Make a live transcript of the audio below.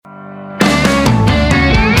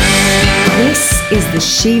is the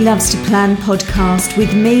She Loves to Plan podcast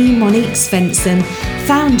with me, Monique Svensson,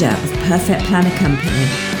 founder of Perfect Planner Company.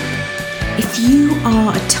 If you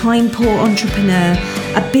are a time-poor entrepreneur,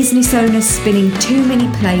 a business owner spinning too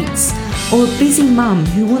many plates, or a busy mum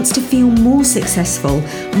who wants to feel more successful,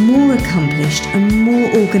 more accomplished and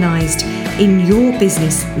more organised in your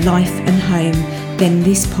business, life and home, then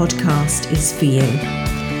this podcast is for you.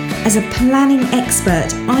 As a planning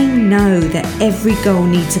expert, I know that every goal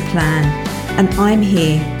needs a plan, and I'm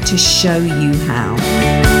here to show you how.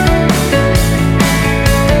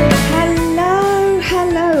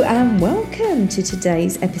 Hello, and welcome to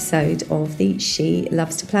today's episode of the She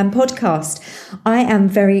Loves to Plan podcast. I am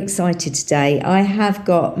very excited today. I have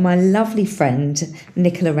got my lovely friend,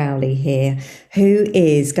 Nicola Rowley here, who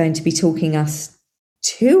is going to be talking to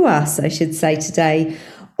us today,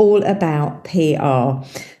 all about PR.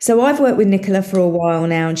 So I've worked with Nicola for a while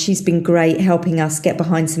now, and she's been great helping us get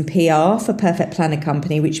behind some PR for Perfect Planner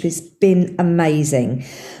Company, which has been amazing.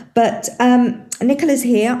 But Nicola's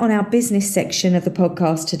here on our business section of the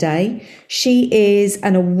podcast today. She is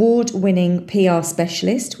an award-winning PR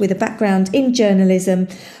specialist with a background in journalism,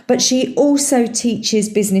 but she also teaches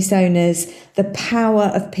business owners the power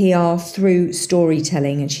of PR through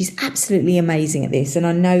storytelling, and she's absolutely amazing at this, and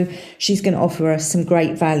I know she's going to offer us some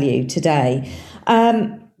great value today.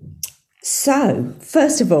 So,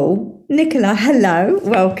 first of all, Nicola, hello,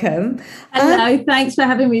 welcome. Hello, thanks for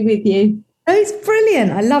having me with you. Oh, it's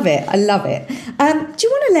brilliant. I love it. Do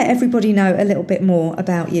you want to let everybody know a little bit more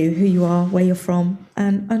about you, who you are, where you're from,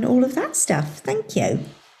 and all of that stuff? Thank you.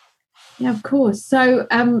 Yeah, of course. So,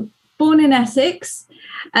 born in Essex.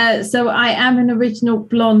 So I am an original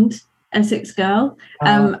blonde Essex girl,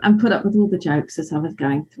 and put up with all the jokes as I was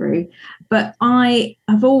going through. But I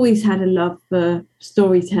have always had a love for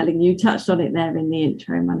storytelling. You touched on it there in the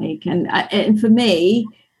intro, Monique. And for me,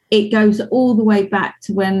 it goes all the way back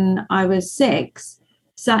to when I was 6,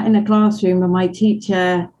 sat in a classroom and my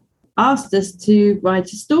teacher asked us to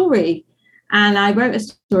write a story. And I wrote a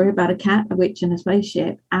story about a cat, a witch and a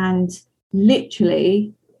spaceship. And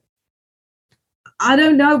literally, I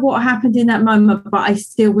don't know what happened in that moment, but I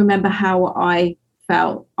still remember how I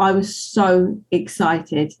felt. I was so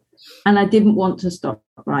excited and I didn't want to stop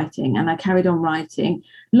writing. And I carried on writing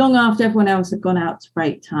long after everyone else had gone out to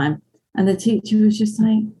break time. And the teacher was just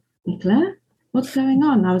like, Nicola, what's going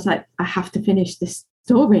on? I was like, I have to finish this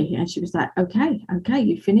story. And she was like, okay,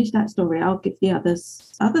 you finish that story. I'll give the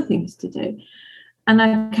others other things to do. And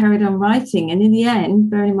I carried on writing. And in the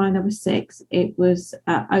end, bearing in mind I was 6, it was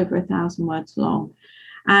over 1,000 words long.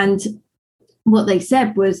 And what they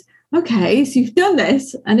said was, okay, so you've done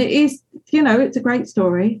this and it is, it's a great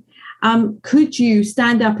story. Could you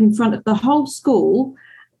stand up in front of the whole school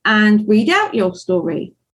and read out your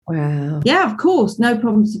story? Wow. Yeah, of course, no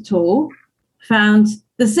problems at all. Found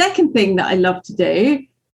the second thing that I love to do,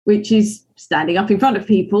 which is standing up in front of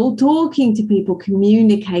people, talking to people,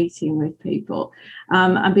 communicating with people,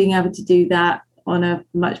 and being able to do that on a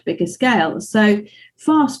much bigger scale. So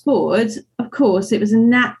fast forward, of course, it was a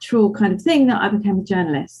natural kind of thing that I became a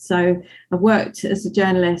journalist. So I worked as a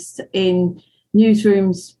journalist in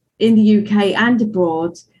newsrooms in the UK and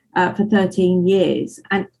abroad for 13 years,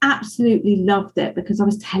 and absolutely loved it because I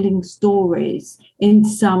was telling stories in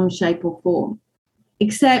some shape or form.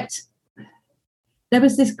 Except there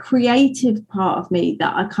was this creative part of me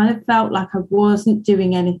that I kind of felt like I wasn't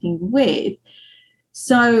doing anything with.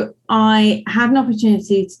 So I had an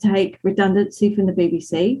opportunity to take redundancy from the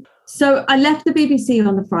BBC. So I left the BBC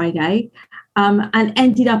on the Friday and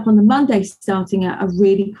ended up on the Monday starting at a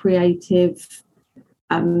really creative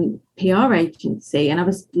PR agency, and I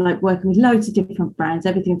was like working with loads of different brands,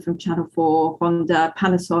 everything from Channel 4, Honda,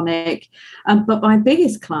 Panasonic, but my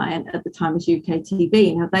biggest client at the time was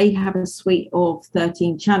UKTV. Now they have a suite of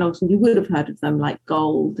 13 channels, and you would have heard of them like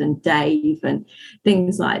Gold and Dave and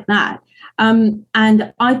things like that. And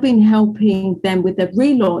I've been helping them with the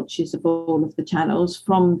relaunches of all of the channels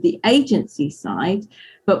from the agency side.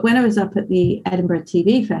 But when I was up at the Edinburgh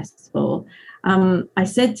TV Festival, I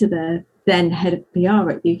said to the then head of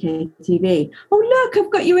PR at UKTV, oh, look,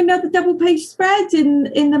 I've got you another double page spread in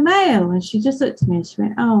the mail. And she just looked at me and she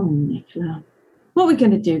went, oh, Nicola, what are we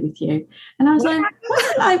going to do with you? And I was like,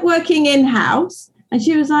 what's it like working in-house? And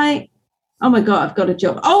she was like, oh, my God, I've got a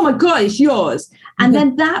job. Oh, my God, it's yours. And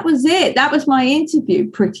then that was it. That was my interview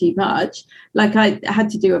pretty much. Like I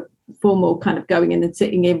had to do a formal kind of going in and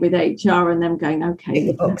sitting in with HR and them going,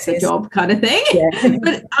 okay, that's a job kind of thing. Yeah.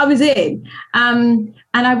 But I was in.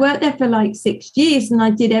 And I worked there for like 6 years, and I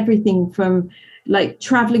did everything from like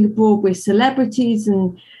traveling abroad with celebrities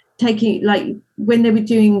and taking like when they were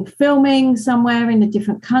doing filming somewhere in a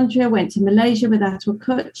different country. I went to Malaysia with Atul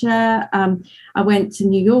Kutcher. I went to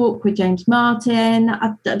New York with James Martin.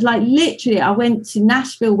 I went to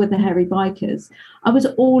Nashville with the Hairy Bikers. I was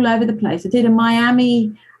all over the place. I did a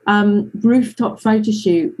Miami rooftop photo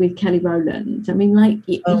shoot with Kelly Rowland. I mean, like,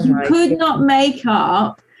 you could not make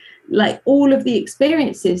up like all of the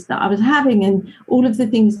experiences that I was having and all of the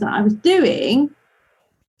things that I was doing,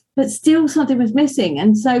 but still something was missing.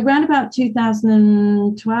 And so around about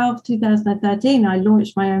 2012, 2013, I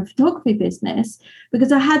launched my own photography business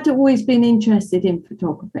because I had always been interested in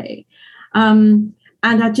photography. And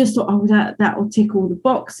I just thought, that will tick all the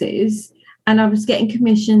boxes. And I was getting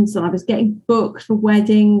commissions and I was getting booked for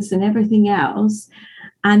weddings and everything else.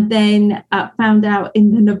 And then found out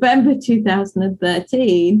in the November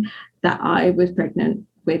 2013 that I was pregnant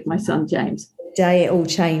with my son, James. Day it all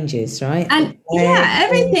changes, right? And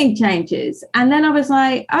everything changes. And then I was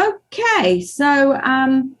like, okay, so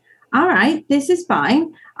all right, this is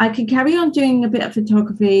fine. I can carry on doing a bit of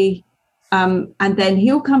photography, and then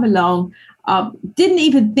he'll come along. Didn't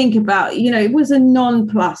even think about, it was a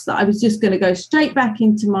non-plus that I was just going to go straight back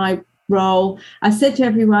into my role. I said to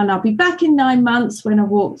everyone, I'll be back in 9 months when I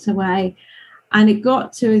walked away. And it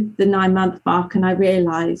got to the 9-month mark and I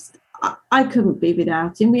realized I couldn't be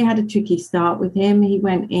without him. We had a tricky start with him. He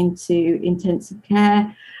went into intensive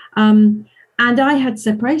care. And I had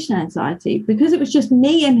separation anxiety because it was just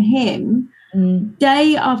me and him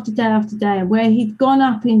day after day after day. And where he'd gone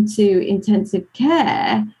up into intensive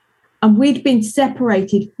care and we'd been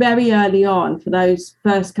separated very early on for those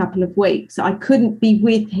first couple of weeks. I couldn't be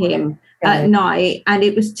with him at night and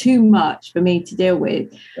it was too much for me to deal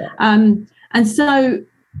with. And so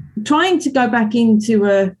trying to go back into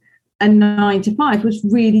a 9 to 5 was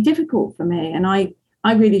really difficult for me. And I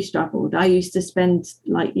really struggled. I used to spend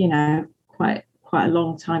quite a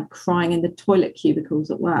long time crying in the toilet cubicles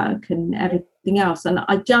at work and everything else. And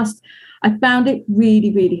I found it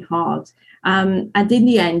really, really hard. And in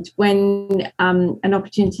the end, when an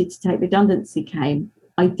opportunity to take redundancy came,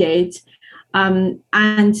 I did. And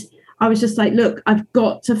I was just like, look, I've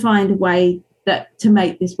got to find a way to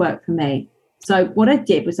make this work for me. So what I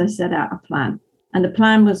did was I set out a plan. And the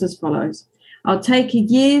plan was as follows. I'll take a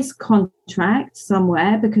year's contract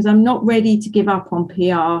somewhere because I'm not ready to give up on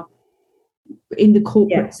PR in the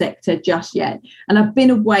corporate sector just yet. And I've been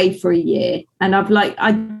away for a year and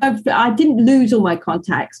I didn't lose all my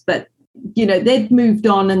contacts, but they'd moved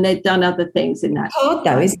on and they'd done other things in that. It's hard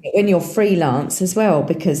though, isn't it, when you're freelance as well,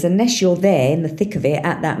 because unless you're there in the thick of it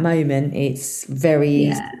at that moment, it's very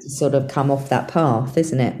easy to sort of come off that path,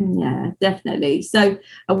 isn't it? Yeah, definitely. So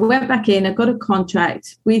I went back in, I got a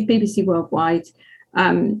contract with BBC Worldwide.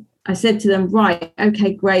 I said to them, right,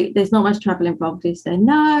 okay, great. There's not much travel involved. They said,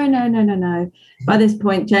 no. By this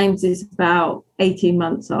point, James is about 18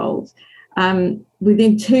 months old.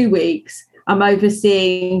 Within 2 weeks, I'm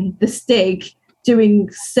overseeing the Stig doing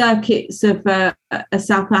circuits of a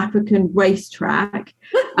South African racetrack.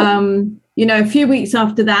 A few weeks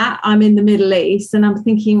after that, I'm in the Middle East and I'm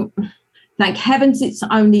thinking, thank heavens it's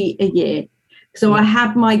only a year. So I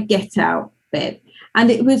have my get out bit. And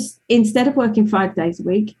it was, instead of working 5 days a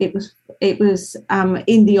week, it was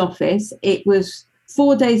in the office. It was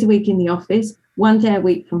 4 days a week in the office, 1 day a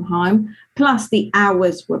week from home, plus the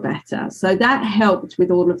hours were better. So that helped with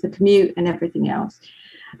all of the commute and everything else.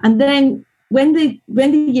 And then when the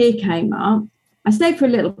year came up, I stayed for a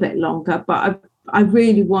little bit longer, but I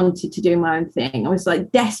really wanted to do my own thing. I was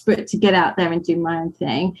like desperate to get out there and do my own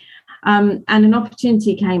thing. And an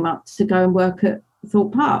opportunity came up to go and work at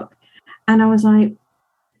Thorpe Park. And I was like,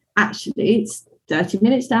 actually, it's 30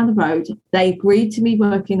 minutes down the road. They agreed to me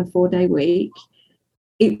working a 4-day week.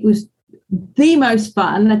 It was the most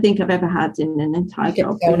fun I think I've ever had in an entire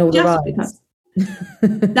job.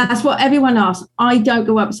 That's what everyone asks. I don't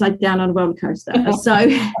go upside down on a roller coaster. So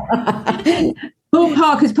Thorpe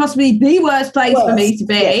Park is possibly the worst place for me to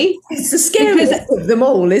be. Yeah. It's the scariest of them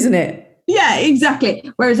all, isn't it? Yeah, exactly.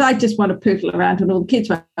 Whereas I just want to poodle around on all the kids'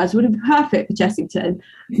 rides. Would have been perfect for Chessington,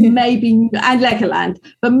 maybe, and Legoland,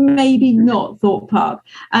 but maybe not Thorpe Park.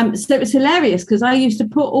 So it was hilarious because I used to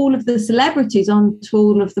put all of the celebrities onto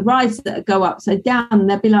all of the rides that go upside down. And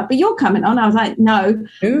they'd be like, but you're coming on. I was like, no,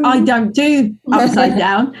 I don't do upside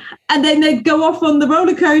down. And then they'd go off on the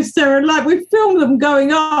roller coaster and like we film them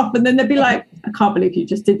going off. And then they'd be like, I can't believe you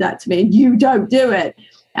just did that to me and you don't do it.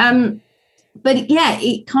 But yeah,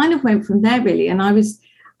 it kind of went from there really. And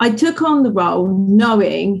I took on the role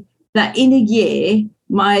knowing that in a year,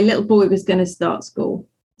 my little boy was going to start school.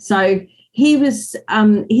 So he's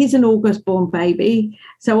an August born baby,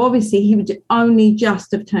 so obviously he would only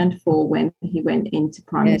just have turned 4 when he went into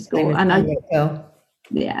primary school.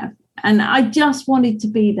 And I just wanted to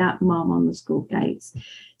be that mum on the school gates.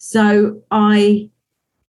 So I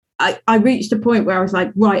reached a point where I was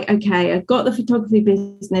like, right, okay, I've got the photography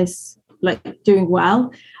business like doing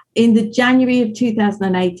well. In the January of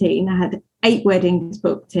 2018, I had 8 weddings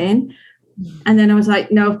booked in. And then I was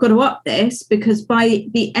like, no, I've got to up this, because by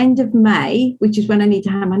the end of May, which is when I need to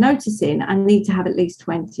have my notice in, I need to have at least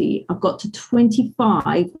 20. I've got to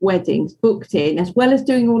 25 weddings booked in, as well as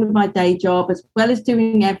doing all of my day job, as well as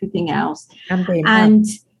doing everything else.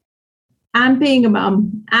 And being a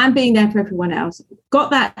mum and being there for everyone else. Got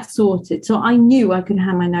that sorted. So I knew I could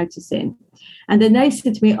hand my notice in. And then they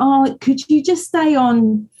said to me, oh, could you just stay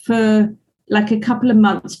on for like a couple of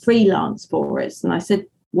months freelance for us? And I said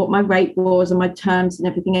what my rate was and my terms and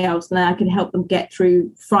everything else, and then I could help them get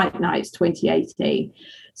through Fright Nights 2018.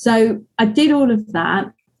 So I did all of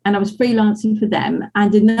that, and I was freelancing for them.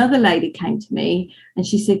 And another lady came to me and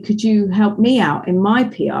she said, could you help me out in my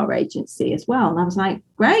PR agency as well? And I was like,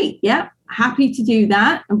 great, yeah, happy to do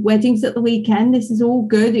that. And weddings at the weekend, this is all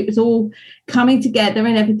good. It was all coming together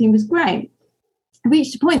and everything was great. I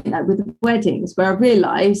reached a point though with the weddings where I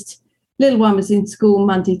realised little one was in school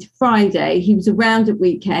Monday to Friday. He was around at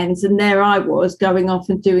weekends, and there I was going off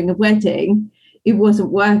and doing a wedding. It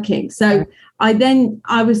wasn't working. So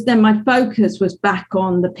my focus was back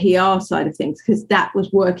on the PR side of things, because that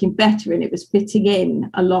was working better and it was fitting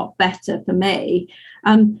in a lot better for me.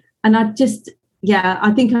 And I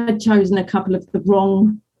think I'd chosen a couple of the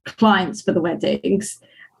wrong clients for the weddings.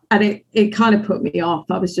 And it kind of put me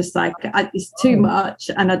off. I was just like, it's too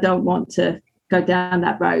much and I don't want to go down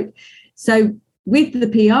that road. So with the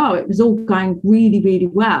PR, it was all going really, really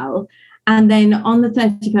well. And then on the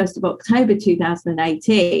 31st of October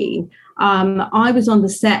 2018, I was on the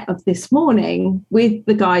set of This Morning with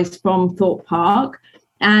the guys from Thorpe Park,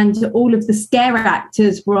 and all of the scare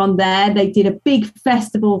actors were on there. They did a big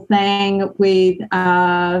festival thing with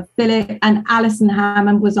Philip, and Alison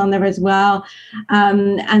Hammond was on there as well.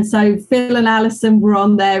 And so Phil and Alison were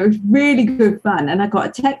on there. It was really good fun. And I got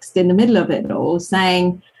a text in the middle of it all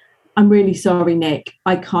saying, I'm really sorry, Nick,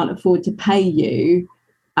 I can't afford to pay you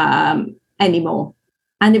anymore.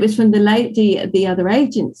 And it was from the lady at the other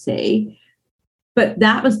agency, but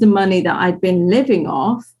that was the money that I'd been living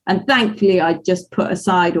off. And thankfully, I just put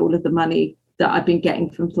aside all of the money that I've been getting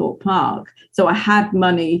from Thorpe Park. So I had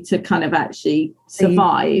money to kind of actually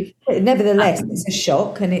survive. Nevertheless, it's a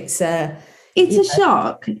shock, and it's a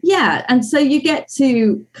shock. Yeah. And so you get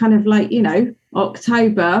to kind of like,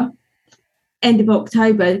 October, end of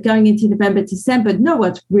October, going into November, December, no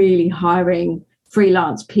one's really hiring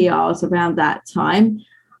freelance PRs around that time.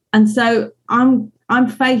 And so I'm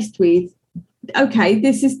faced with, okay,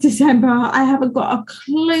 this is December. I haven't got a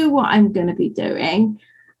clue what I'm going to be doing.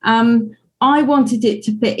 I wanted it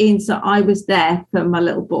to fit in, so I was there for my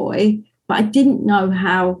little boy, but I didn't know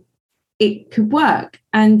how it could work.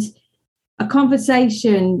 And a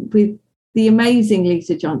conversation with the amazing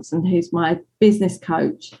Lisa Johnson, who's my business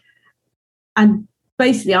coach, and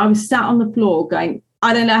basically I was sat on the floor going,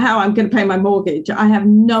 I don't know how I'm going to pay my mortgage. I have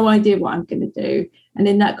no idea what I'm going to do. And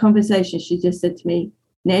in that conversation, she just said to me,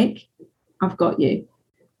 Nick, I've got you.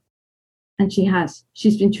 And she has.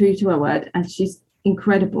 She's been true to her word, and she's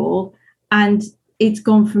incredible. And it's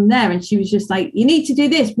gone from there. And she was just like, you need to do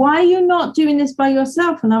this. Why are you not doing this by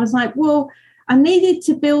yourself? And I was like, well, I needed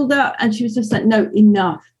to build up. And she was just like, no,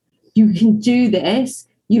 enough. You can do this.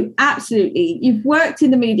 You've worked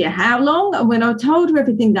in the media how long? And when I told her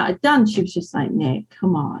everything that I'd done, she was just like, Nick,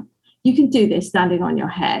 come on, you can do this standing on your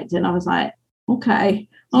head. And I was like, okay,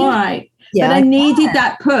 all right. Yeah, but I needed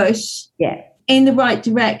that push in the right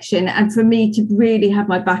direction, and for me to really have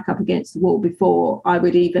my back up against the wall before I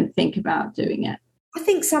would even think about doing it. I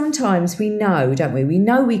think sometimes we know, don't we? We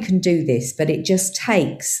know we can do this, but it just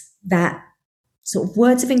takes that sort of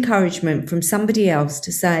words of encouragement from somebody else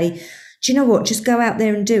to say, do you know what, just go out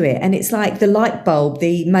there and do it. And it's like the light bulb,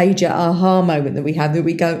 the major aha moment that we have, that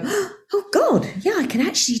we go, oh God, yeah, I can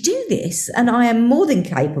actually do this. And I am more than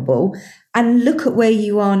capable. And look at where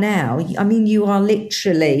you are now. I mean, you are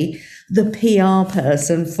literally the PR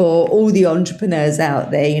person for all the entrepreneurs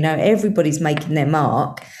out there. Everybody's making their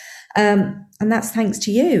mark. And that's thanks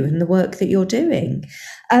to you and the work that you're doing.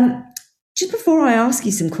 Just before I ask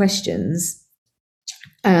you some questions,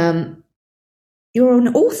 you're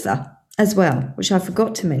an author as well, which I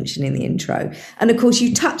forgot to mention in the intro. And of course,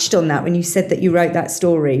 you touched on that when you said that you wrote that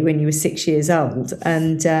story when you were 6 years old.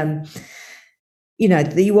 And,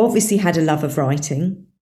 you obviously had a love of writing.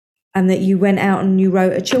 And that you went out and you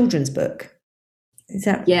wrote a children's book. Is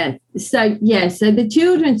that? Yeah. So the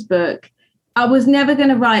children's book, I was never going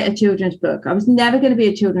to write a children's book. I was never going to be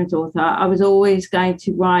a children's author. I was always going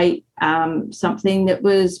to write something that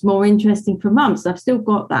was more interesting for mums. I've still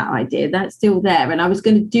got that idea. That's still there. And I was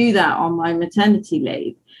going to do that on my maternity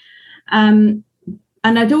leave. And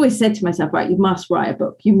I'd always said to myself, right, you must write a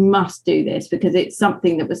book. You must do this, because it's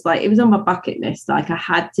something that was like, it was on my bucket list. Like, I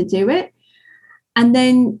had to do it. And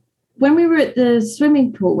then when we were at the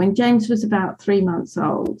swimming pool, when James was about 3 months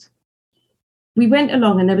old, we went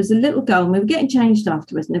along and there was a little girl, and we were getting changed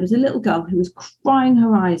afterwards, and there was a little girl who was crying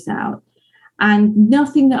her eyes out, and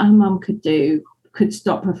nothing that her mum could do could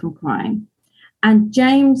stop her from crying. And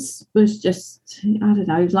James was just, I don't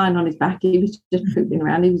know, he was lying on his back. He was just pooping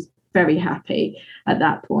around. He was very happy at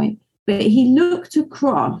that point. But he looked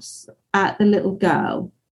across at the little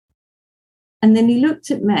girl, and then he looked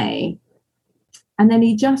at me, and then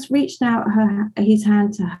he just reached out his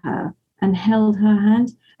hand to her and held her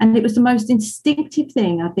hand. And it was the most instinctive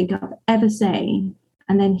thing I think I've ever seen.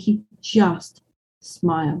 And then he just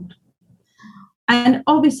smiled. And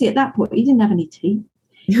obviously at that point, he didn't have any teeth.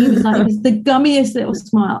 He was like, it was the gummiest little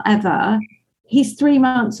smile ever. He's 3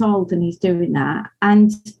 months old and he's doing that.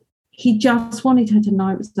 And he just wanted her to know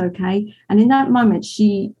it was okay. And in that moment,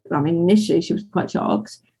 initially she was quite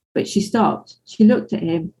shocked, but she stopped. She looked at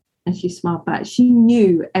him and she smiled back. She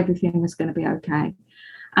knew everything was going to be okay.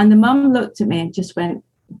 And the mum looked at me and just went,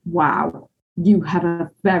 wow, you have a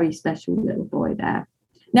very special little boy there.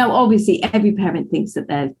 Now, obviously, every parent thinks that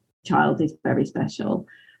their child is very special,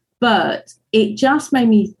 but it just made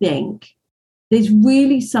me think there's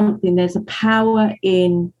a power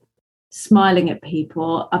in smiling at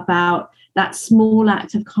people, about that small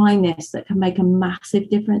act of kindness that can make a massive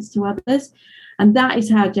difference to others. And that is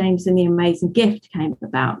how James and the Amazing Gift came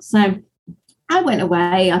about. So I went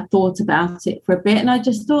away, I thought about it for a bit, and I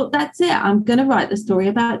just thought, that's it. I'm going to write the story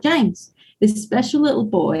about James, this special little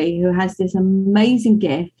boy who has this amazing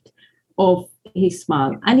gift of his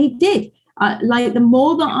smile. And he did. The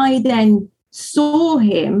more that I then saw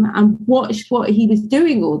him and watched what he was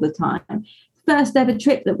doing all the time, first ever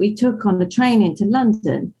trip that we took on the train into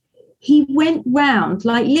London, he went round,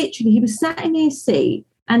 like literally, he was sat in his seat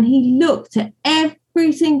and he looked at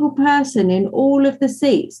every single person in all of the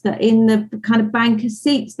seats, that in the kind of bank of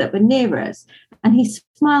seats that were near us, and he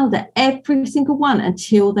smiled at every single one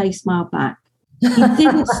until they smiled back. He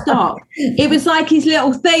didn't stop. It was like his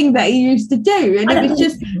little thing that he used to do. And it was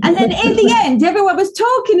just, and then in the end, everyone was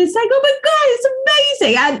talking and saying, oh my God,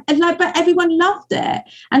 it's amazing. But everyone loved it.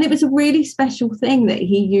 And it was a really special thing that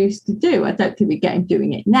he used to do. I don't think we get him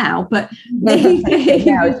doing it now, but now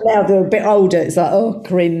they're a bit older. It's like, oh,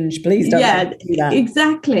 cringe, please don't do that.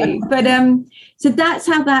 Exactly. But so that's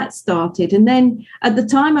how that started. And then at the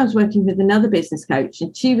time I was working with another business coach,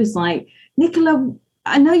 and she was like, Nicola,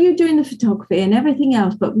 I know you're doing the photography and everything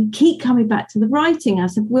else, but we keep coming back to the writing. I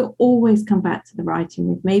said, we'll always come back to the writing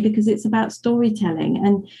with me, because it's about storytelling.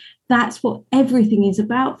 And that's what everything is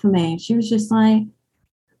about for me. And she was just like,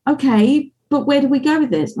 okay, but where do we go with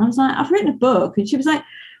this? And I was like, I've written a book. And she was like,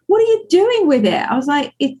 what are you doing with it? I was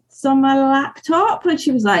like, it's on my laptop. And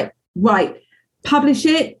she was like, right, publish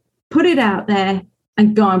it, put it out there,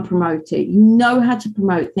 and go and promote it. You know how to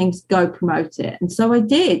promote things, go promote it. And so I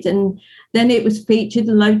did. And then it was featured.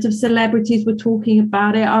 Loads of celebrities were talking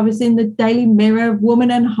about it. I was in the Daily Mirror, Woman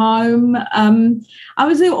and Home. I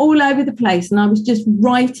was all over the place, and I was just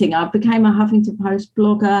writing. I became a Huffington Post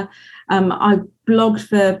blogger. I blogged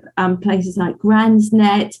for places like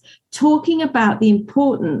Gransnet, talking about the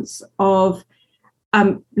importance of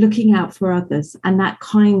looking out for others and that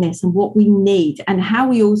kindness and what we need, and how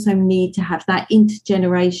we also need to have that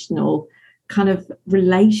intergenerational kind of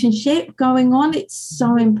relationship going on. It's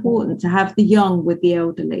so important to have the young with the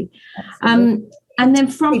elderly. And then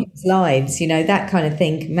from people's lives, that kind of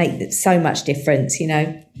thing can make so much difference,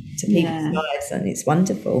 to people's lives, and it's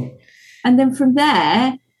wonderful. And then from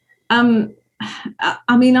there, I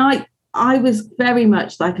was very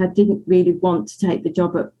much like, I didn't really want to take the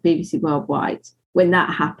job at BBC Worldwide when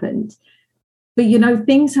that happened. But,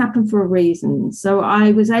 things happen for a reason. So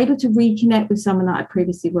I was able to reconnect with someone that I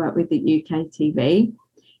previously worked with at UK TV.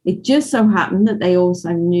 It just so happened that they also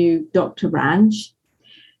knew Dr. Ranj.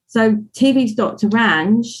 So TV's Dr.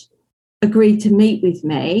 Ranj agreed to meet with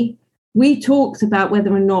me. We talked about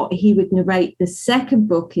whether or not he would narrate the second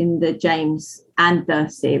book in the James and the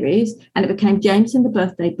series, and it became James and the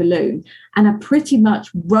Birthday Balloon. And I pretty much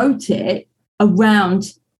wrote it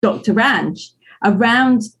around Dr. Ranj,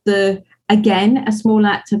 around again, a small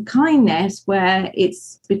act of kindness where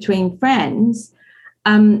it's between friends.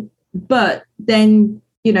 But then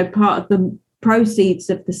part of the proceeds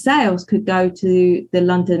of the sales could go to the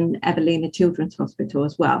London Evelina Children's Hospital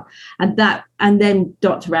as well. And then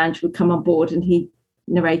Dr. Ange would come on board, and he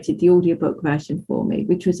narrated the audiobook version for me,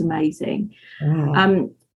 which was amazing. Wow.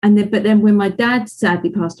 But then when my dad sadly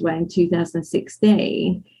passed away in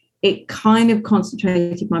 2016, it kind of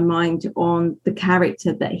concentrated my mind on the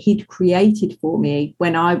character that he'd created for me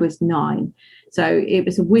when I was 9. So it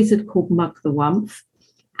was a wizard called Mug the Wumph,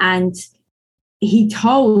 and he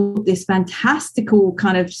told this fantastical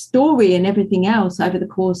kind of story and everything else over the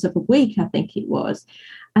course of a week, I think it was.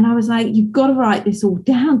 And I was like, you've got to write this all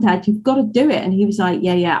down, Dad. You've got to do it. And he was like,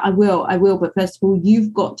 yeah, I will. But first of all,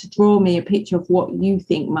 you've got to draw me a picture of what you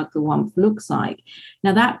think Mug the Wumph looks like.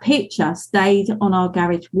 Now, that picture stayed on our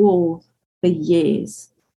garage wall for years.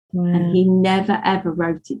 Wow. And he never, ever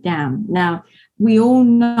wrote it down. Now, we all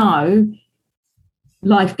know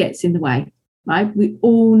life gets in the way, right? We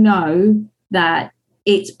all know that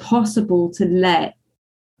it's possible to let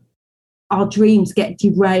our dreams get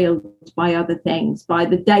derailed by other things, by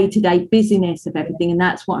the day-to-day busyness of everything. And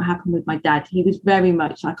that's what happened with my dad. He was very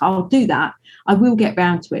much like, I'll do that. I will get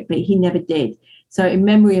round to it, but he never did. So in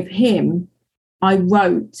memory of him, I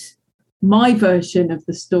wrote my version of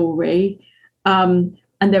the story. And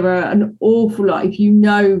there are an awful lot, if you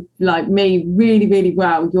know, like me, really, really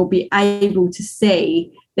well, you'll be able to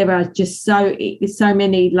see there are just so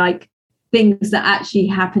many like things that actually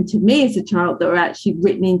happened to me as a child that were actually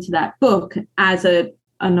written into that book as an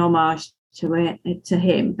homage to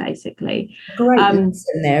him, basically. Great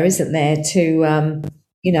lesson there, isn't there, to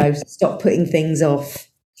stop putting things off.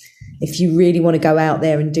 If you really want to go out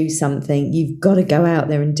there and do something, you've got to go out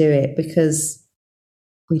there and do it, because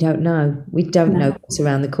we don't know. We don't know what's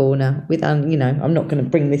around the corner. I'm not going to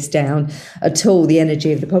bring this down at all, the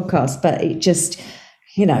energy of the podcast, but it just,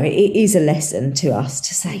 it is a lesson to us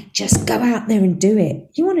to say, just go out there and do it.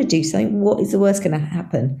 You want to do something, what is the worst going to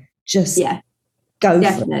happen? Just go.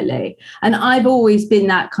 Definitely. And I've always been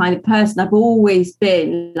that kind of person. I've always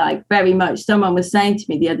been like very much, someone was saying to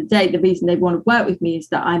me the other day, the reason they want to work with me is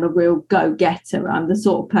that I'm a real go-getter. I'm the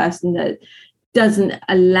sort of person that doesn't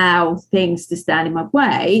allow things to stand in my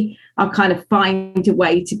way. I'll kind of find a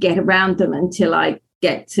way to get around them until I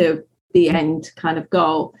get to the end kind of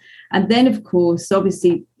goal. And then, of course,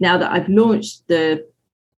 obviously, now that I've launched the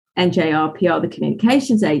NJRPR, the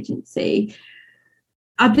communications agency,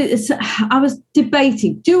 I was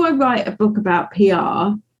debating, do I write a book about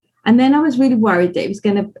PR? And then I was really worried that it was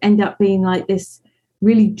going to end up being like this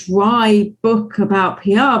really dry book about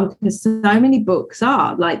PR, because so many books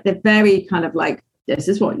are like, they're very kind of like, this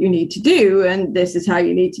is what you need to do and this is how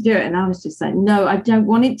you need to do it. And I was just like, no, I don't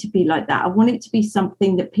want it to be like that. I want it to be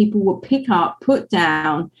something that people will pick up, put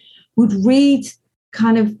down, would read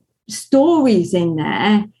kind of stories in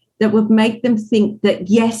there that would make them think that,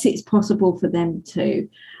 yes, it's possible for them too.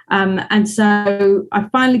 And so I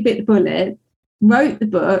finally bit the bullet, wrote the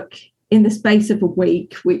book in the space of a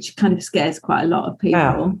week, which kind of scares quite a lot of people.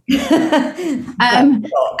 Wow.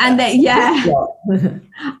 And then,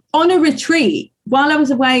 on a retreat, while I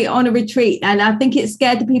was away on a retreat, and I think it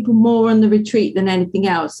scared the people more on the retreat than anything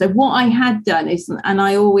else. So what I had done is, and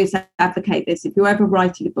I always advocate this, if you're ever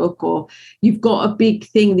writing a book or you've got a big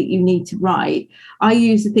thing that you need to write, I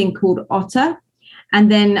use a thing called Otter.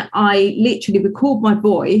 And then I literally record my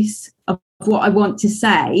voice of what I want to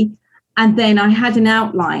say. And then I had an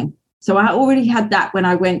outline. So I already had that when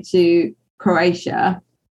I went to Croatia.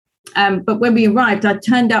 But when we arrived, I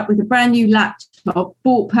turned up with a brand new laptop,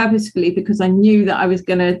 bought purposefully because I knew that I was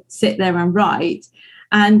going to sit there and write.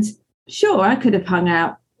 And sure, I could have hung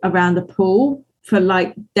out around the pool for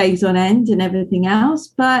like days on end and everything else.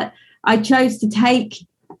 But I chose to take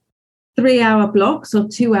 3-hour blocks or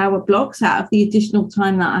 2-hour blocks out of the additional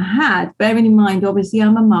time that I had. Bearing in mind, obviously,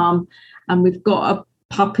 I'm a mum and we've got a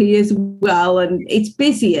puppy as well, and it's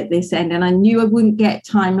busy at this end, and I knew I wouldn't get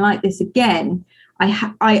time like this again.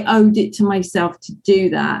 I owed it to myself to do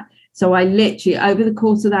that. So I literally, over the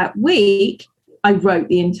course of that week, I wrote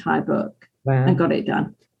the entire book. Wow. And got it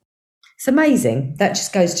done. It's amazing. That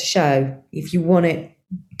just goes to show, if you want to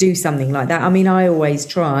do something like that. I mean, I always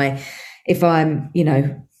try, if I'm,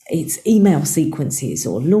 it's email sequences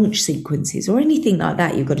or launch sequences or anything like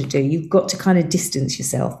that you've got to do, you've got to kind of distance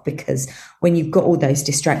yourself, because when you've got all those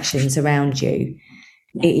distractions around you,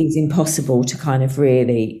 it is impossible to kind of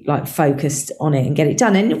really like focus on it and get it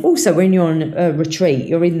done. And also when you're on a retreat,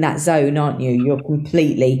 you're in that zone, aren't you? You're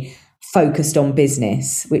completely focused on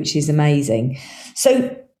business, which is amazing.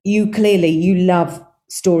 So you love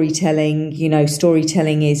storytelling.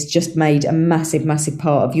 Storytelling is just made a massive, massive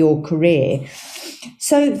part of your career.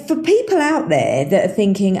 So for people out there that are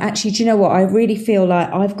thinking, actually, do you know what? I really feel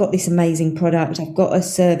like I've got this amazing product. I've got a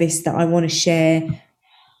service that I want to share.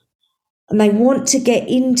 And they want to get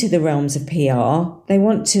into the realms of PR. They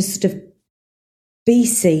want to sort of be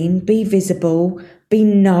seen, be visible, be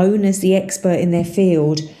known as the expert in their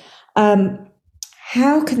field.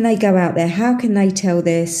 How can they go out there? How can they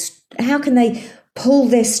how can they pull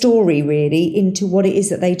their story really into what it is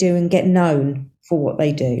that they do and get known for what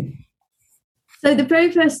they do? So the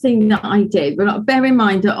very first thing that I did, but bear in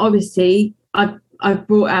mind that obviously I've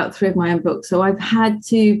brought out 3 of my own books. So I've had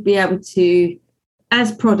to be able to,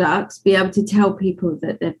 as products, be able to tell people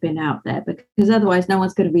that they've been out there, because otherwise no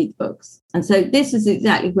one's going to read books. And so this is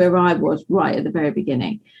exactly where I was right at the very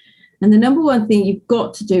beginning. And the number one thing you've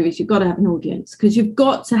got to do is you've got to have an audience, because you've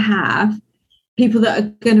got to have people that are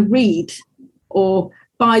going to read or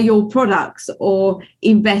buy your products or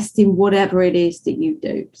invest in whatever it is that you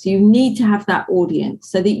do. So you need to have that audience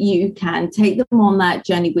so that you can take them on that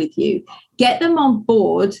journey with you, get them on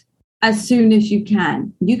board as soon as you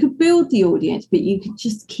can. You could build the audience, but you could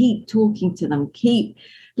just keep talking to them, keep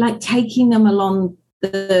taking them along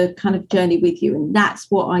the kind of journey with you. And that's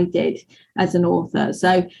what I did as an author.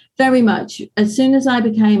 So very much as soon as I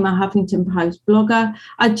became a Huffington Post blogger,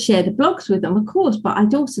 I'd share the blogs with them, of course, but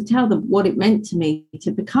I'd also tell them what it meant to me to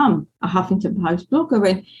become a Huffington Post blogger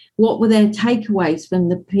and what were their takeaways from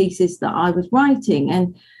the pieces that I was writing.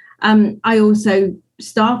 And I also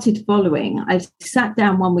started following. I sat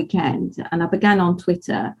down one weekend and I began on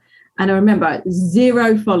Twitter, and I remember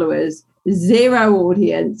 0 followers, 0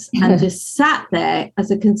 audience, and just sat there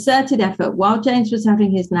as a concerted effort while James was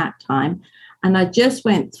having his nap time. And I just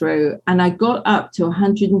went through and I got up to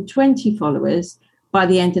 120 followers by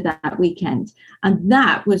the end of that weekend. And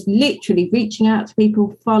that was literally reaching out to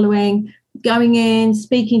people, following, going in,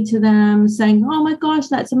 speaking to them, saying, oh my gosh,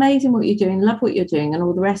 that's amazing what you're doing, love what you're doing, and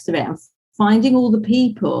all the rest of it. And finding all the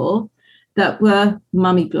people that were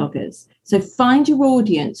mummy bloggers. So find your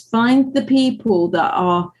audience, find the people that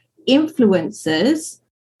are influencers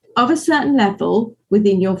of a certain level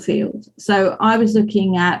within your field. So I was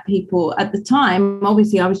looking at people at the time,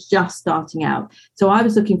 obviously I was just starting out. So I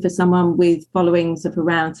was looking for someone with followings of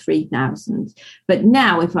around 3,000. But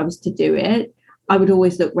now if I was to do it, I would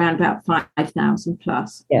always look around about 5,000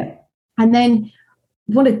 plus. Yeah. And then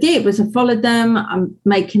what I did was I followed them, I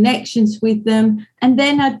made connections with them, and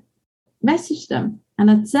then I'd message them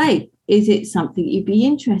and I'd say, is it something you'd be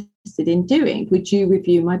interested in doing? Would you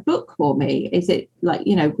review my book for me? Is it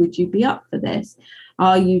would you be up for this?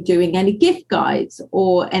 Are you doing any gift guides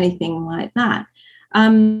or anything like that?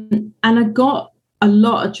 And I got a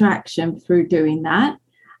lot of traction through doing that.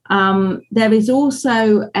 There is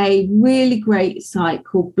also a really great site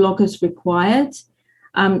called Bloggers Required.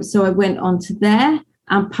 So I went onto there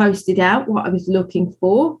and posted out what I was looking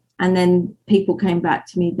for. And then people came back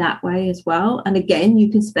to me that way as well. And again,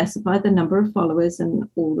 you can specify the number of followers and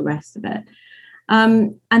all the rest of it.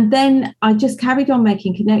 And then I just carried on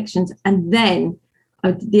making connections. And then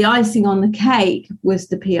the icing on the cake was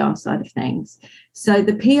the PR side of things. So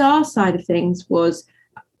the PR side of things was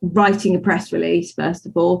writing a press release, first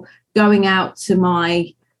of all, going out to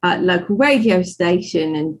my local radio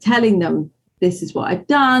station and telling them, this is what I've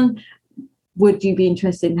done. Would you be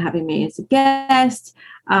interested in having me as a guest?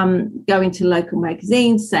 Going to local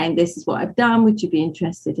magazines saying, this is what I've done. Would you be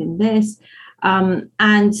interested in this?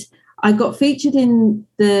 And I got featured in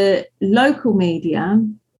the local media,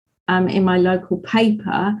 in my local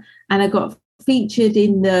paper, and I got featured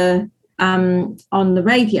in the on the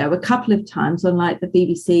radio a couple of times on the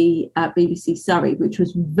BBC Surrey, which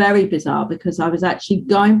was very bizarre because I was actually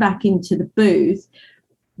going back into the booth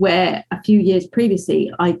where a few years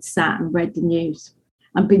previously I'd sat and read the news.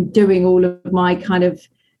 I've been doing all of my kind of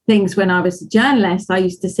things when I was a journalist. I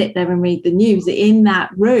used to sit there and read the news in that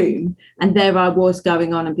room, and there I was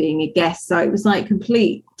going on and being a guest. So it was like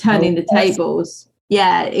complete turning the tables.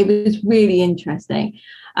 Yeah, it was really interesting.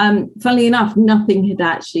 Funnily enough, nothing had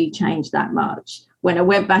actually changed that much. When I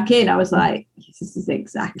went back in, I was like, this is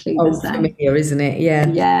exactly the same. Familiar, isn't it? Yeah.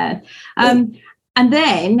 Yeah. And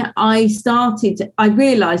then I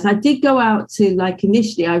realized I did go out to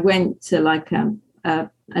initially I went to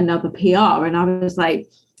another PR, and I was like,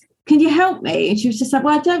 can you help me? And she was just like,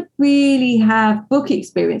 well, I don't really have book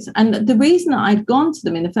experience. And the reason that I'd gone to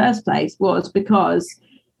them in the first place was because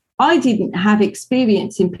I didn't have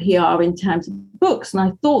experience in PR in terms of books, and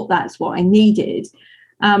I thought that's what I needed.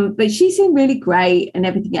 But she seemed really great and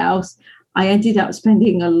everything else. I ended up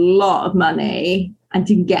spending a lot of money and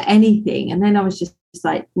didn't get anything. And then I was just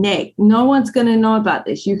like, Nick, no one's going to know about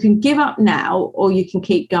this. You can give up now or you can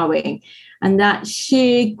keep going. And that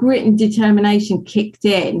sheer grit and determination kicked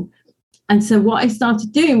in. And so what I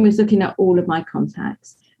started doing was looking at all of my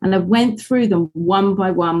contacts, and I went through them one by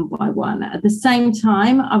one by one. At the same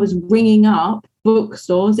time, I was ringing up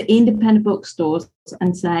bookstores, independent bookstores,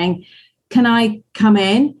 and saying, can I come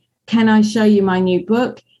in? Can I show you my new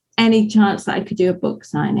book? Any chance that I could do a book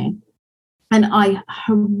signing? And I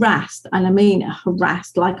harassed, and I mean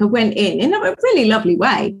harassed, like I went in a really lovely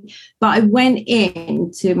way, but I went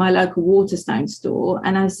into my local Waterstone store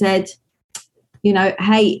and I said,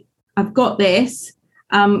 hey, I've got this.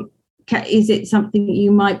 Is it something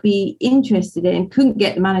you might be interested in? Couldn't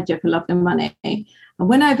get the manager for love and money. And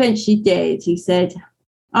when I eventually did, he said,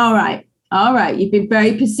 all right, you've been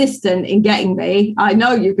very persistent in getting me. I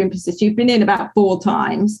know you've been persistent. You've been in about 4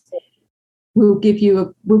 times. We'll give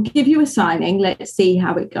you a signing. Let's see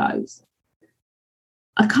how it goes.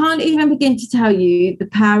 I can't even begin to tell you the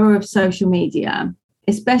power of social media,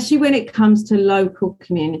 especially when it comes to local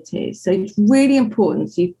communities. So it's really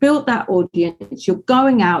important. So you've built that audience, you're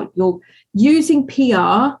going out, you're using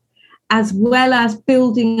PR as well as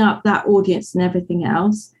building up that audience and everything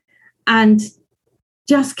else. And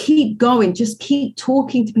just keep going, just keep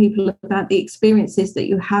talking to people about the experiences that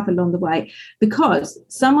you have along the way. Because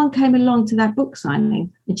someone came along to that book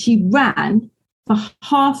signing and she ran for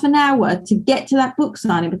half an hour to get to that book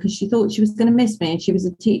signing because she thought she was going to miss me, and she was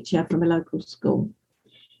a teacher from a local school.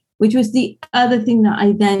 Which was the other thing that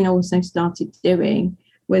I then also started doing,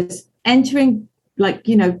 was entering like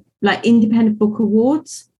independent book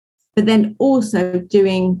awards, but then also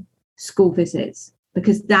doing school visits,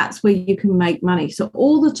 because that's where you can make money. So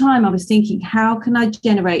all the time I was thinking, how can I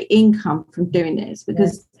generate income from doing this?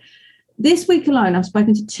 Because this week alone, I've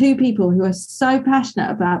spoken to 2 people who are so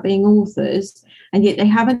passionate about being authors, and yet they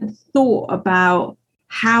haven't thought about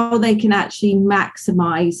how they can actually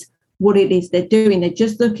maximize what it is they're doing. They're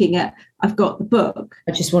just looking at, I've got the book,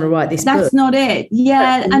 I just want to write this That's book. not it.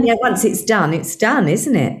 Yeah. And once it's done,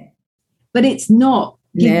 isn't it? But it's not.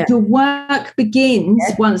 Yeah. Your work begins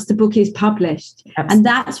once the book is published. Absolutely. And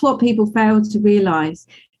that's what people fail to realize.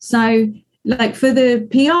 So like for the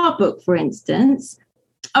PR book, for instance,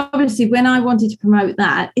 obviously when I wanted to promote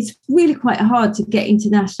that, it's really quite hard to get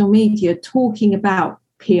international media talking about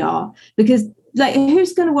PR, because like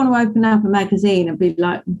who's going to want to open up a magazine and be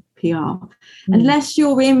like PR unless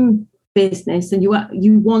you're in business and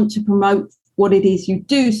you want to promote what it is you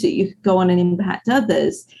do so you can go on and impact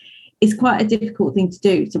others. It's quite a difficult thing to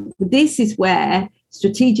do. So this is where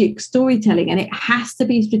strategic storytelling, and it has to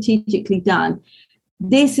be strategically done,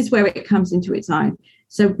 this is where it comes into its own.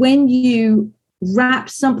 So when you wrap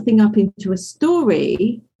something up into a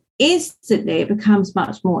story, instantly it becomes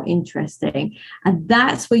much more interesting. And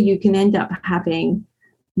that's where you can end up having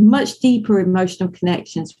much deeper emotional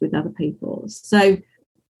connections with other people. So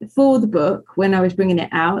for the book, when I was bringing it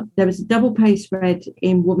out, there was a double page spread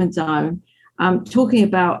in Woman's Own talking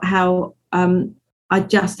about how I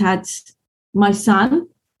just had my son.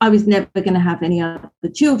 I was never going to have any other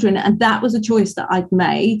children. And that was a choice that I'd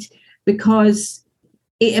made because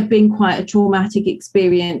it had been quite a traumatic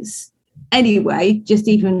experience anyway, just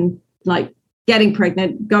even like getting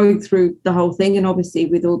pregnant, going through the whole thing, and obviously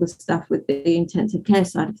with all the stuff with the intensive care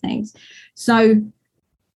side of things. So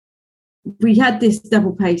we had this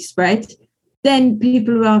double page spread. Then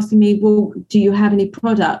people were asking me, well, do you have any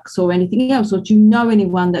products or anything else? Or do you know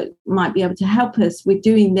anyone that might be able to help us with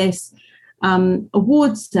doing this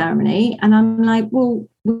awards ceremony? And I'm like, well,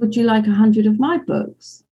 would you like 100 of my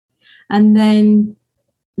books? And then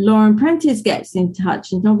Lauren Prentice gets in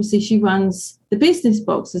touch, and obviously she runs the business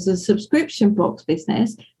box as a subscription box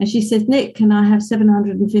business. And she says, Nick, can I have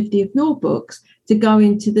 750 of your books to go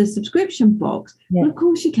into the subscription box? Yeah. Well, of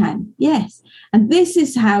course you can. Yes. And this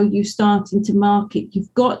is how you start into market.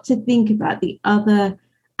 You've got to think about the other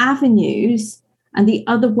avenues and the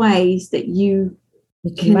other ways that you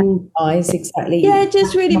can maximize. Exactly. Yeah,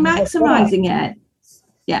 just really maximizing it.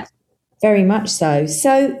 Yeah. Very much so.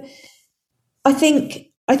 So I think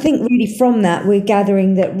really from that, we're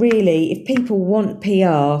gathering that really if people want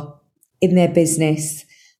PR in their business,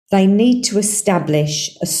 they need to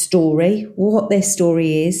establish a story, what their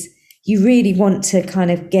story is. You really want to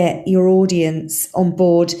kind of get your audience on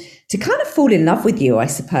board to kind of fall in love with you, I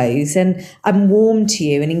suppose, and warm to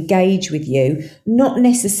you and engage with you, not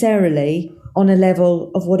necessarily on a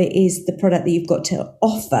level of what it is, the product that you've got to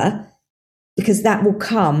offer, because that will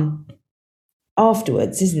come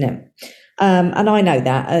afterwards, isn't it? And I know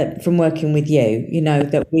that from working with you,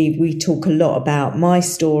 that we talk a lot about my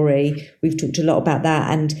story. We've talked a lot about that.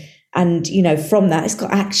 And And, from that, it's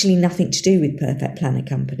got actually nothing to do with Perfect Planner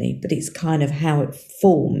Company, but it's kind of how it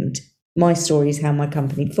formed. My story is how my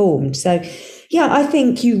company formed. So, yeah, I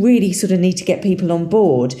think you really sort of need to get people on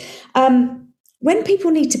board. When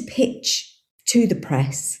people need to pitch to the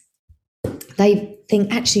press, they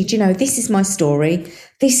think, actually, this is my story.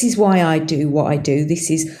 This is why I do what I do. This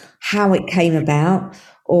is how it came about,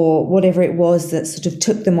 or whatever it was that sort of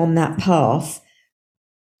took them on that path.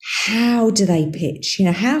 How do they pitch?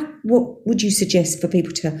 What would you suggest for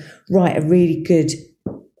people to write a really good,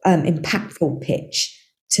 impactful pitch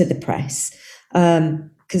to the press?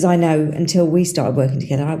 Because I know until we started working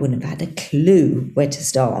together, I wouldn't have had a clue where to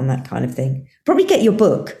start on that kind of thing. Probably get your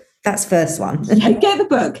book. That's first one. Yeah, get the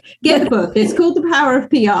book. It's called The Power of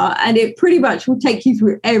PR, and it pretty much will take you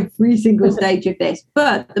through every single stage of this.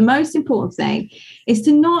 But the most important thing is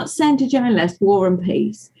to not send a journalist War and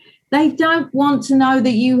Peace. They don't want to know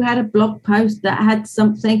that you had a blog post that had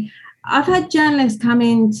something. I've had journalists come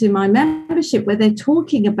into my membership where they're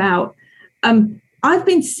talking about, I've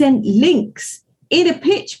been sent links in a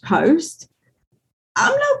pitch post.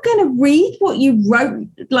 I'm not going to read what you wrote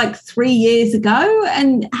like 3 years ago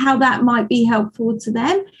and how that might be helpful to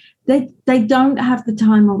them. They don't have the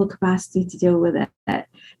time or the capacity to deal with it.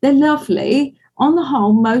 They're lovely. On the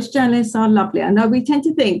whole, most journalists are lovely. I know we tend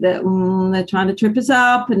to think that they're trying to trip us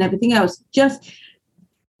up and everything else.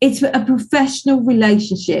 It's a professional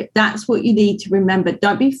relationship. That's what you need to remember.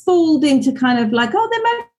 Don't be fooled into kind of like, oh, they're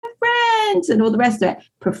my friends and all the rest of it.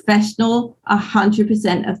 Professional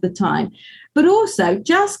 100% of the time. But also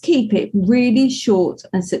just keep it really short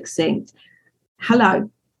and succinct. Hello,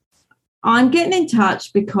 I'm getting in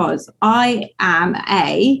touch because I am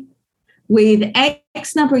with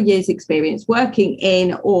X number of years experience working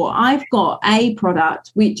in, or I've got a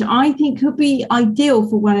product which I think could be ideal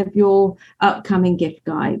for one of your upcoming gift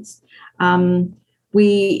guides.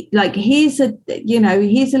 Here's a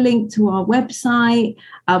link to our website.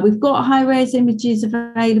 We've got high-res images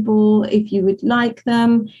available if you would like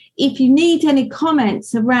them. If you need any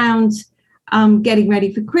comments around getting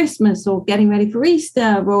ready for Christmas or getting ready for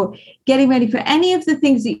Easter or getting ready for any of the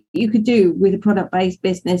things that you could do with a product-based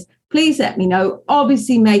business, please let me know.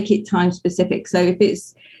 Obviously, make it time specific. So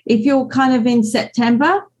if you're kind of in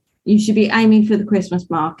September, you should be aiming for the Christmas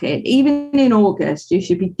market. Even in August, you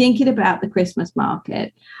should be thinking about the Christmas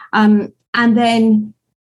market. And then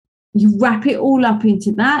you wrap it all up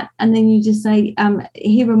into that. And then you just say,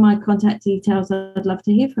 here are my contact details. I'd love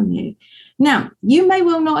to hear from you. Now, you may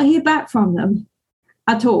well not hear back from them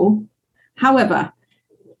at all. However,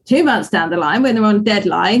 2 months down the line, when they're on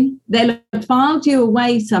deadline, they'll have filed you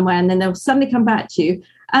away somewhere and then they'll suddenly come back to you.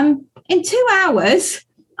 In 2 hours,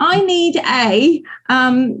 I need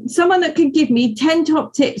someone that can give me 10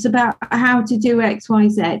 top tips about how to do X, Y,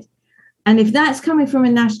 Z. And if that's coming from a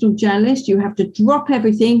national journalist, you have to drop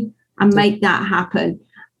everything and make that happen.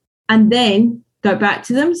 And then go back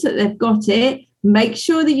to them so that they've got it. Make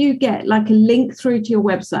sure that you get like a link through to your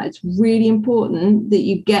website. It's really important that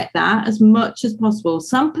you get that as much as possible.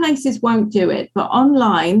 Some places won't do it, but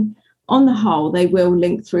online, on the whole, they will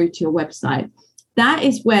link through to your website. That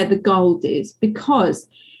is where the gold is, because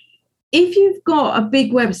if you've got a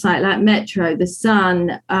big website like Metro, The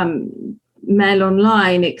Sun, Mail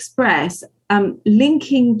Online, Express,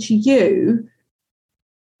 linking to you,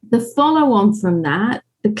 the follow-on from that,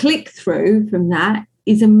 the click-through from that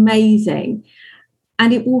is amazing.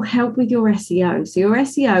 And it will help with your SEO. So your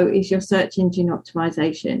SEO is your search engine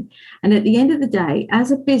optimization. And at the end of the day,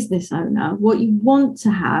 as a business owner, what you want to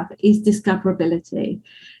have is discoverability.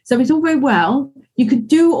 So it's all very well. You could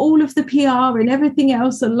do all of the PR and everything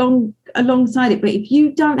else alongside it. But if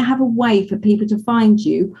you don't have a way for people to find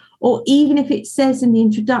you, or even if it says in the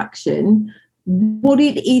introduction what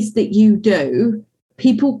it is that you do,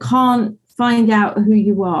 people can't find out who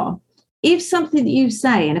you are. If something that you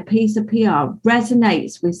say in a piece of PR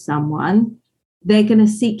resonates with someone, they're going to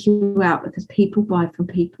seek you out because people buy from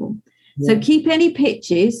people. Yeah. So keep any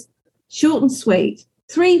pitches short and sweet,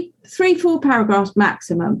 three, 4 paragraphs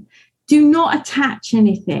maximum. Do not attach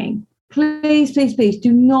anything. Please, please, please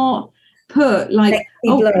do not put like,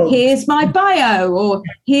 here's my bio, or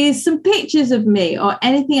here's some pictures of me, or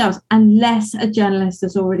anything else, unless a journalist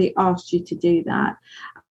has already asked you to do that.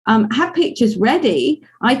 Have pictures ready.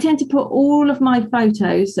 I tend to put all of my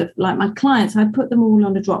photos of like my clients, I put them all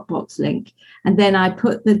on a Dropbox link, and then I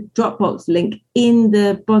put the Dropbox link in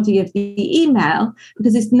the body of the email,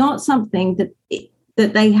 because it's not something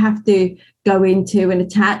that they have to go into and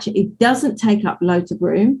attach. It doesn't take up loads of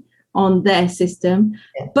room on their system,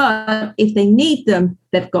 but if they need them,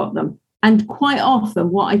 they've got them. And quite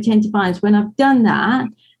often what I tend to find is when I've done that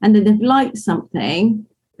and then they've liked something,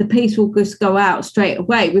 the piece will just go out straight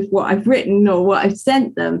away with what I've written or what I've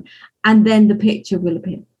sent them, and then the picture will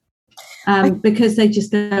appear. Because they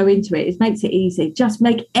just go into it. It makes it easy. Just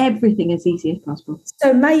make everything as easy as possible.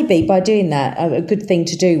 So maybe by doing that, a good thing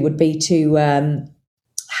to do would be to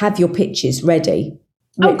have your pictures ready.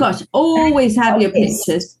 Oh gosh, always have your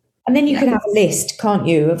pictures. And then you can have a list, can't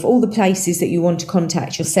you, of all the places that you want to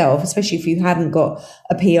contact yourself, especially if you haven't got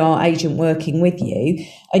a PR agent working with you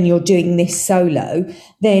and you're doing this solo.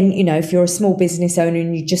 Then, you know, if you're a small business owner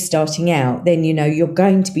and you're just starting out, then, you know, you're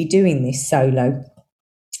going to be doing this solo.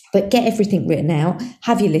 But get everything written out,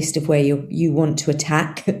 have your list of where you want to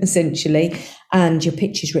attack, essentially, and your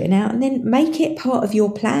pictures written out, and then make it part of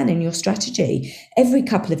your plan and your strategy. Every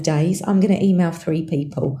couple of days, I'm going to email 3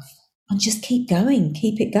 people and just keep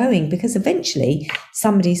it going, because eventually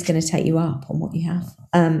somebody's going to take you up on what you have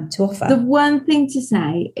to offer. The one thing to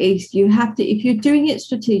say is you have to, if you're doing it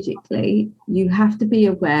strategically, you have to be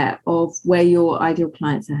aware of where your ideal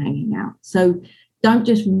clients are hanging out. So don't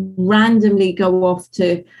just randomly go off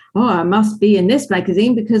to, I must be in this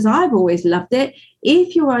magazine because I've always loved it.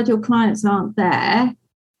 If your ideal clients aren't there,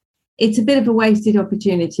 it's a bit of a wasted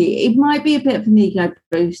opportunity. It might be a bit of an ego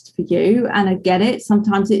boost for you, and I get it.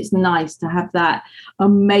 Sometimes it's nice to have that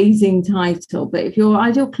amazing title, but if your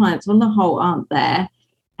ideal clients on the whole aren't there,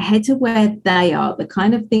 head to where they are, the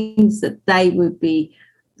kind of things that they would be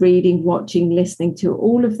reading, watching, listening to,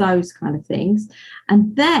 all of those kind of things.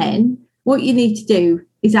 And then what you need to do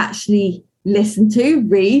is actually listen to,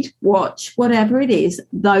 read, watch, whatever it is,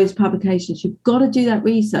 those publications. You've got to do that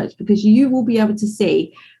research, because you will be able to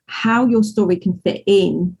see how your story can fit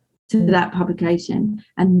in to that publication.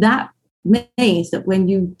 And that means that when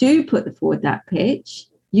you do put forward that pitch,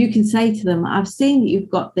 you can say to them, I've seen that you've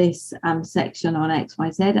got this section on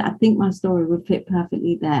XYZ. I think my story would fit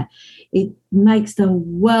perfectly there. It makes the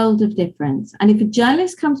world of difference. And if a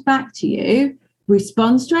journalist comes back to you,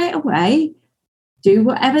 respond straight away, do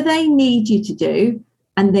whatever they need you to do,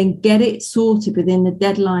 and then get it sorted within the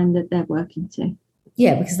deadline that they're working to.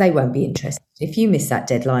 Yeah, because they won't be interested. If you miss that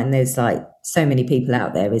deadline, there's like so many people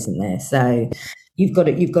out there, isn't there? So you've got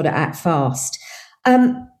to act fast.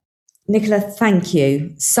 Nicola, thank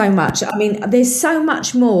you so much. I mean, there's so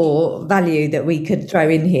much more value that we could throw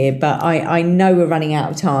in here, but I know we're running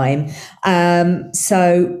out of time.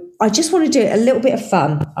 So I just want to do a little bit of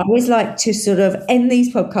fun. I always like to sort of end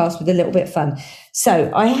these podcasts with a little bit of fun.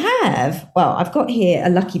 So I've got here a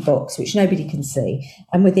lucky box, which nobody can see.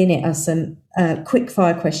 And within it are some quick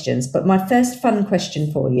fire questions. But my first fun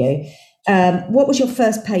question for you, what was your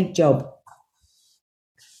first paid job?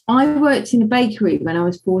 I worked in a bakery when I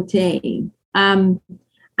was 14. And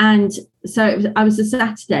so I was a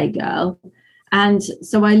Saturday girl. And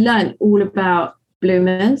so I learned all about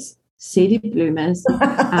bloomers, seeded bloomers.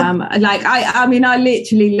 I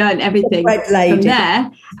literally learned everything from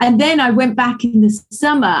there. And then I went back in the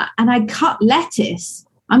summer and I cut lettuce.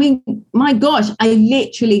 I mean, my gosh, I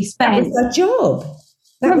literally spent... That was a job.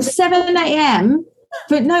 From 7 a.m.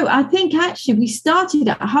 But no, I think actually we started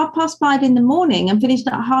at 5:30 in the morning and finished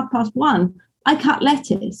at 1:30. I cut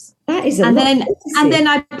lettuce. That is a lot. And then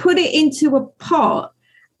I put it into a pot,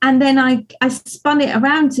 and then I spun it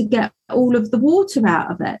around to get all of the water out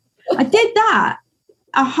of it. I did that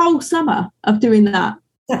a whole summer of doing that.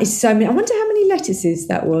 That is so many. I wonder how many lettuces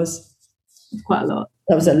that was. Quite a lot.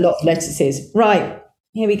 That was a lot of lettuces. Right,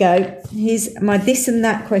 here we go. Here's my this and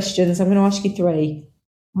that questions. I'm going to ask you 3.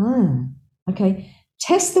 Okay.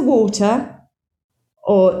 Test the water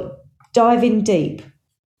or dive in deep?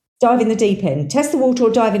 Dive in the deep end. Test the water or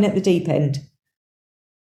dive in at the deep end?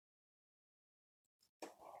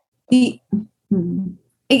 It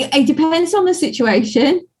depends on the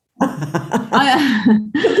situation. But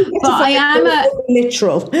I am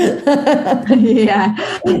literal. Yeah.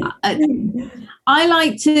 I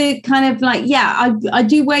like to kind of I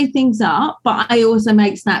do weigh things up, but I also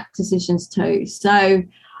make snap decisions too. So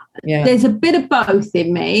there's a bit of both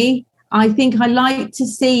in me. I think I like to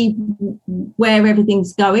see where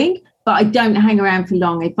everything's going, but I don't hang around for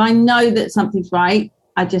long. If I know that something's right,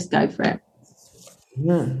 I just go for it.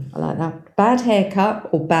 I like that. Bad haircut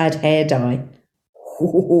or bad hair dye?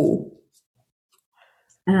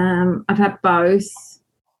 I've had both.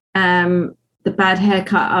 The bad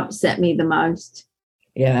haircut upset me the most.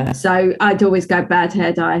 Yeah. So I'd always go bad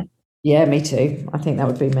hair dye. Yeah, me too. I think that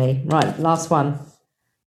would be me. Right, last one.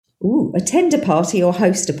 Ooh, attend a party or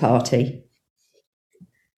host a party?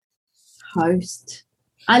 Host.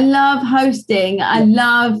 I love hosting. I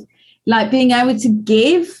love being able to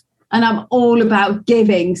give, and I'm all about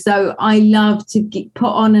giving. So I love to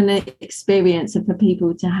put on an experience for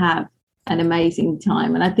people to have an amazing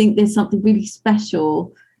time. And I think there's something really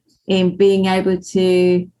special in being able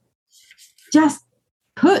to just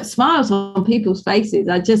put smiles on people's faces.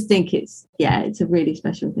 I just think it's a really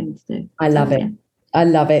special thing to do. I love it. I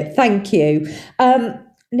love it. Thank you.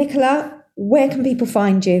 Nicola, where can people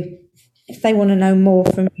find you if they want to know more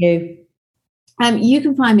from you? You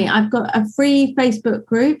can find me. I've got a free Facebook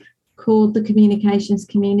group called the Communications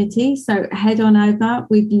Community. So head on over.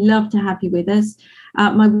 We'd love to have you with us.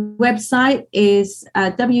 My website is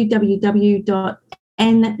www.njrpr.com.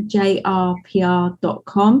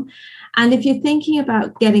 And if you're thinking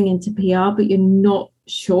about getting into PR, but you're not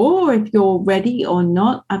sure if you're ready or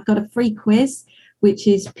not, I've got a free quiz, which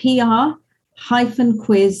is pr-quiz.com.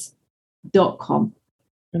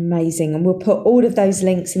 Amazing. And we'll put all of those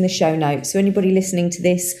links in the show notes. So anybody listening to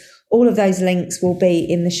this, all of those links will be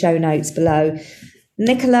in the show notes below.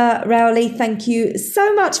 Nicola Rowley, thank you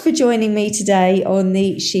so much for joining me today on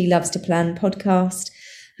the She Loves to Plan podcast.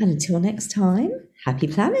 And until next time, happy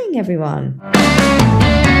planning, everyone.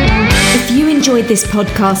 If you enjoyed this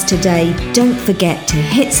podcast today, don't forget to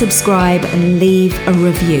hit subscribe and leave a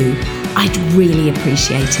review. I'd really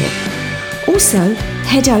appreciate it. Also,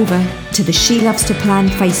 head over to the She Loves to Plan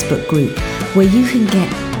Facebook group, where you can get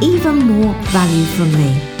even more value from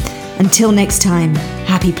me. Until next time,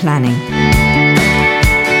 happy planning.